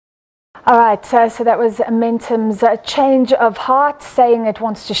All right, so that was Momentum's change of heart, saying it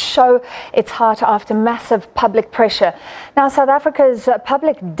wants to show its heart after massive public pressure. Now, South Africa's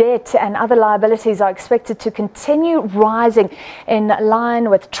public debt and other liabilities are expected to continue rising in line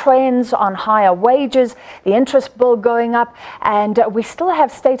with trends on higher wages, the interest bill going up, and we still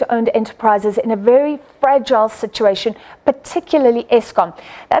have state-owned enterprises in a very fragile situation, particularly Eskom.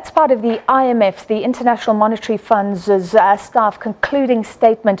 That's part of the IMF, the International Monetary Fund's staff concluding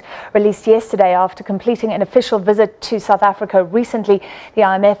statement released yesterday after completing an official visit to South Africa recently. The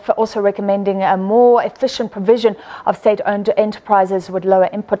IMF also recommending a more efficient provision of state-owned enterprises would lower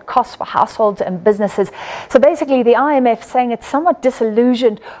input costs for households and businesses. So basically the IMF saying it's somewhat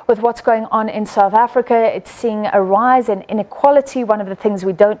disillusioned with what's going on in South Africa. It's seeing a rise in inequality, one of the things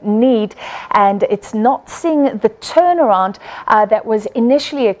we don't need, and it's not seeing the turnaround that was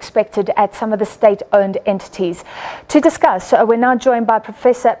initially expected at some of the state-owned entities. To discuss, we're now joined by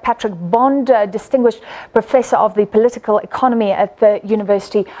Professor Patrick Bond, Distinguished Professor of the Political Economy at the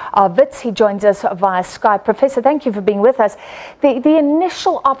University of Wits. He joins us via Skype. Professor, thank you for being with us. The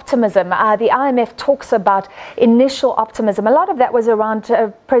initial optimism, the IMF talks about initial optimism. A lot of that was around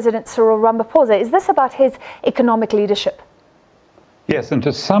President Cyril Ramaphosa. Is this about his economic leadership? Yes, and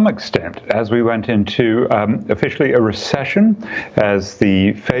to some extent, as we went into officially a recession, as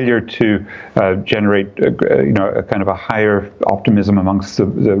the failure to generate, a kind of a higher optimism amongst the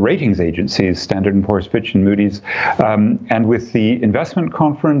ratings agencies, Standard & Poor's, Fitch, and Moody's, and with the investment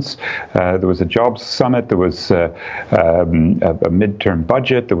conference, there was a jobs summit, there was a midterm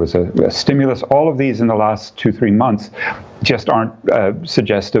budget, there was a stimulus. All of these in the last 2-3 months just aren't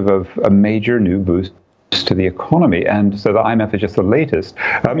suggestive of a major new boost to the economy, and so the IMF is just the latest.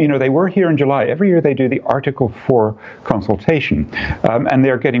 They were here in July. Every year they do the Article 4 consultation, and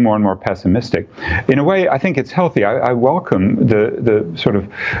they're getting more and more pessimistic. In a way, I think it's healthy. I welcome the sort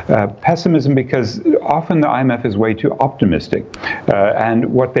of pessimism, because often the IMF is way too optimistic, and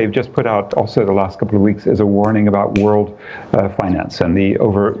what they've just put out also the last couple of weeks is a warning about world finance and the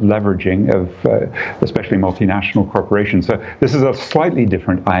over-leveraging of especially multinational corporations. So this is a slightly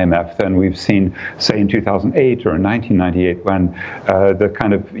different IMF than we've seen, say, in 2008 or in 1998, when the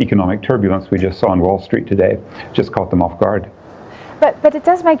kind of economic turbulence we just saw on Wall Street today just caught them off guard. But it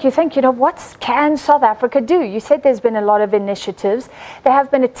does make you think, what can South Africa do? You said there's been a lot of initiatives. There have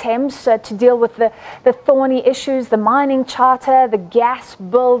been attempts to deal with the thorny issues, the mining charter, the gas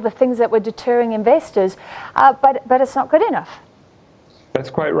bill, the things that were deterring investors, but it's not good enough. That's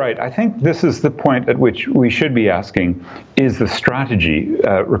quite right. I think this is the point at which we should be asking, is the strategy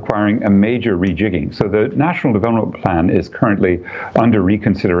requiring a major rejigging? So the National Development Plan is currently under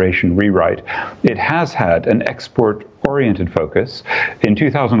reconsideration, rewrite. It has had an export-oriented focus. In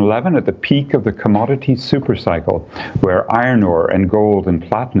 2011, at the peak of the commodity supercycle, where iron ore and gold and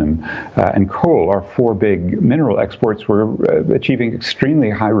platinum and coal, our 4 big mineral exports, were achieving extremely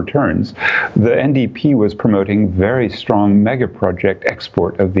high returns, the NDP was promoting very strong mega project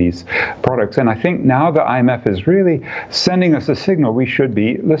export of these products. And I think now the IMF is really sending us a signal we should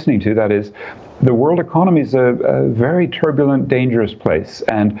be listening to. That is, the world economy is a very turbulent, dangerous place.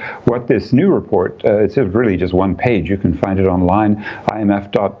 And what this new report, it's really just one page. You can find it online,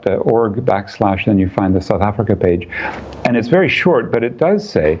 imf.org/, then you find the South Africa page. And it's very short, but it does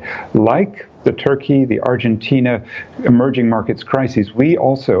say, like the Turkey, the Argentina, emerging markets crises, we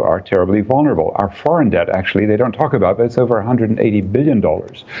also are terribly vulnerable. Our foreign debt, actually, they don't talk about, but it's over $180 billion.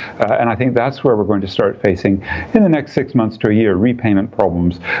 And I think that's where we're going to start facing, in the next 6 months to a year, repayment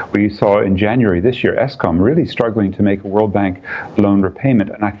problems. We saw in January this year, Eskom really struggling to make a World Bank loan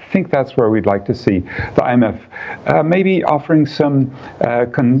repayment. And I think that's where we'd like to see the IMF maybe offering some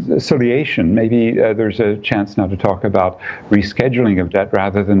conciliation. Maybe there's a chance now to talk about rescheduling of debt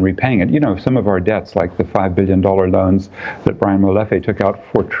rather than repaying it. Some of our debts, like the $5 billion loans that Brian Molefe took out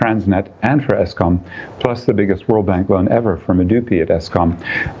for Transnet and for Eskom, plus the biggest World Bank loan ever from Medupi at Eskom,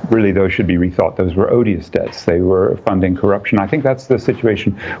 really those should be rethought. Those were odious debts. They were funding corruption. I think that's the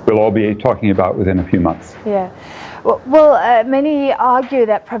situation we'll all be talking about within a few months. Yeah. Well, many argue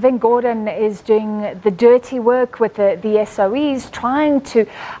that Pravin Gordhan is doing the dirty work with the SOEs, trying to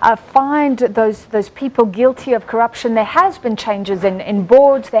find those people guilty of corruption. There has been changes in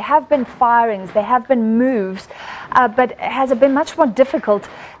boards, there have been firings, there have been moves, but has it been much more difficult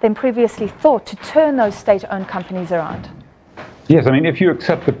than previously thought to turn those state-owned companies around? Yes, I mean, if you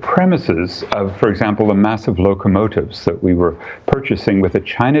accept the premises of, for example, the massive locomotives that we were purchasing with a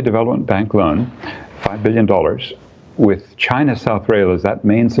China Development Bank loan, $5 billion, with China South Rail as that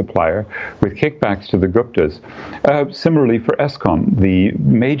main supplier, with kickbacks to the Guptas. Similarly for Eskom, the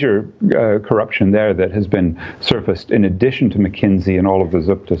major corruption there that has been surfaced in addition to McKinsey and all of the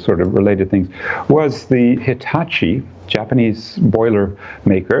Zupta sort of related things was the Hitachi Japanese boiler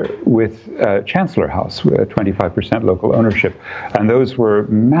maker with Chancellor House, 25% local ownership. And those were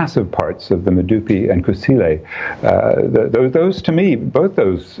massive parts of the Medupi and Kusile. Those, to me, both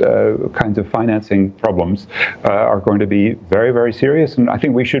those kinds of financing problems are going to be very, very serious. And I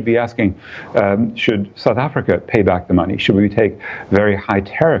think we should be asking, should South Africa pay back the money? Should we take very high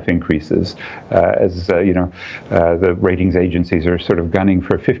tariff increases as, the ratings agencies are sort of gunning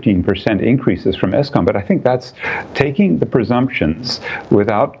for 15% increases from Eskom? But I think that's taking the presumptions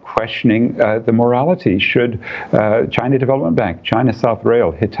without questioning the morality. Should China Development Bank, China South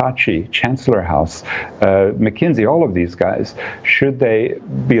Rail, Hitachi, Chancellor House, McKinsey, all of these guys, should they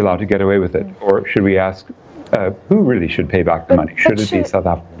be allowed to get away with it? Or should we ask who really should pay back the money? Should it be South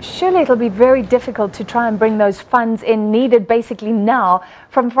Africa? Surely it'll be very difficult to try and bring those funds in needed basically now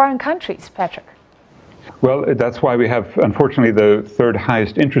from foreign countries, Patrick. Well, that's why we have, unfortunately, the third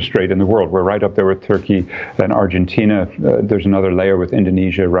highest interest rate in the world. We're right up there with Turkey and Argentina. There's another layer with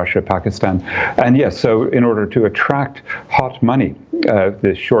Indonesia, Russia, Pakistan. And yes, so in order to attract hot money,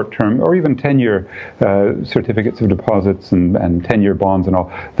 the short-term or even 10-year certificates of deposits and 10-year bonds and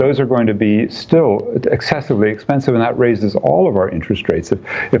all, those are going to be still excessively expensive, and that raises all of our interest rates.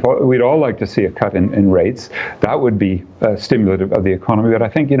 If we'd all like to see a cut in rates, that would be stimulative of the economy. But I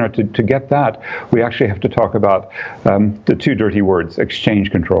think, to get that, we actually have to talk about the two dirty words,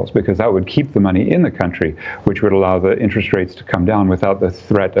 exchange controls, because that would keep the money in the country, which would allow the interest rates to come down without the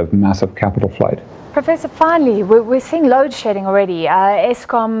threat of massive capital flight. Professor, finally, we're seeing load shedding already.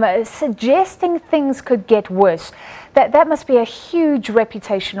 Eskom suggesting things could get worse. That must be a huge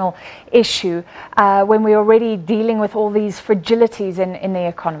reputational issue when we're already dealing with all these fragilities in the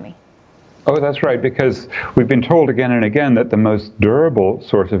economy. Oh, that's right, because we've been told again and again that the most durable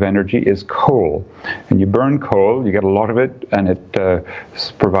source of energy is coal. And you burn coal, you get a lot of it, and it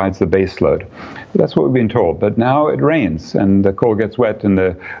provides the base load. That's what we've been told. But now it rains, and the coal gets wet, and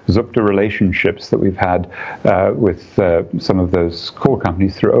the Zupta relationships that we've had with some of those coal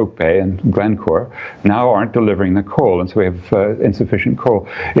companies through Oak Bay and Glencore now aren't delivering the coal, and so we have insufficient coal.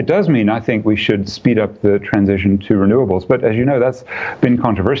 It does mean, I think, we should speed up the transition to renewables. But as you know, that's been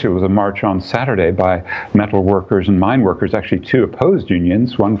controversial. It was a march on Saturday by metal workers and mine workers, actually two opposed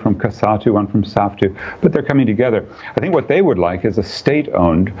unions, one from Kasatu, one from SAFTU, but they're coming together. I think what they would like is a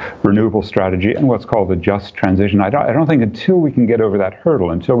state-owned renewable strategy and what's called a just transition. I don't think until we can get over that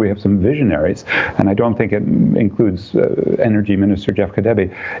hurdle, until we have some visionaries, and I don't think it includes Energy Minister Jeff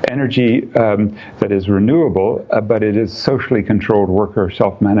Kadebe, energy that is renewable, but it is socially controlled, worker,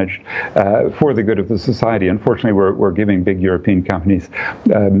 self-managed, for the good of the society. Unfortunately, we're giving big European companies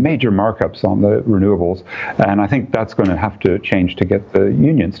major markups on the renewables, and I think that's going to have to change to get the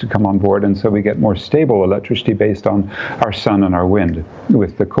unions to come on board, and so we get more stable electricity based on our sun and our wind,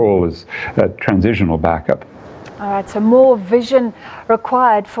 with the coal as a transitional backup. All right, so more vision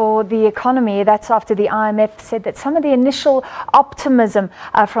required for the economy. That's after the IMF said that some of the initial optimism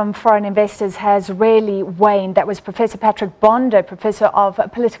from foreign investors has really waned. That was Professor Patrick Bonder, Professor of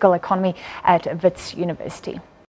Political Economy at Wits University.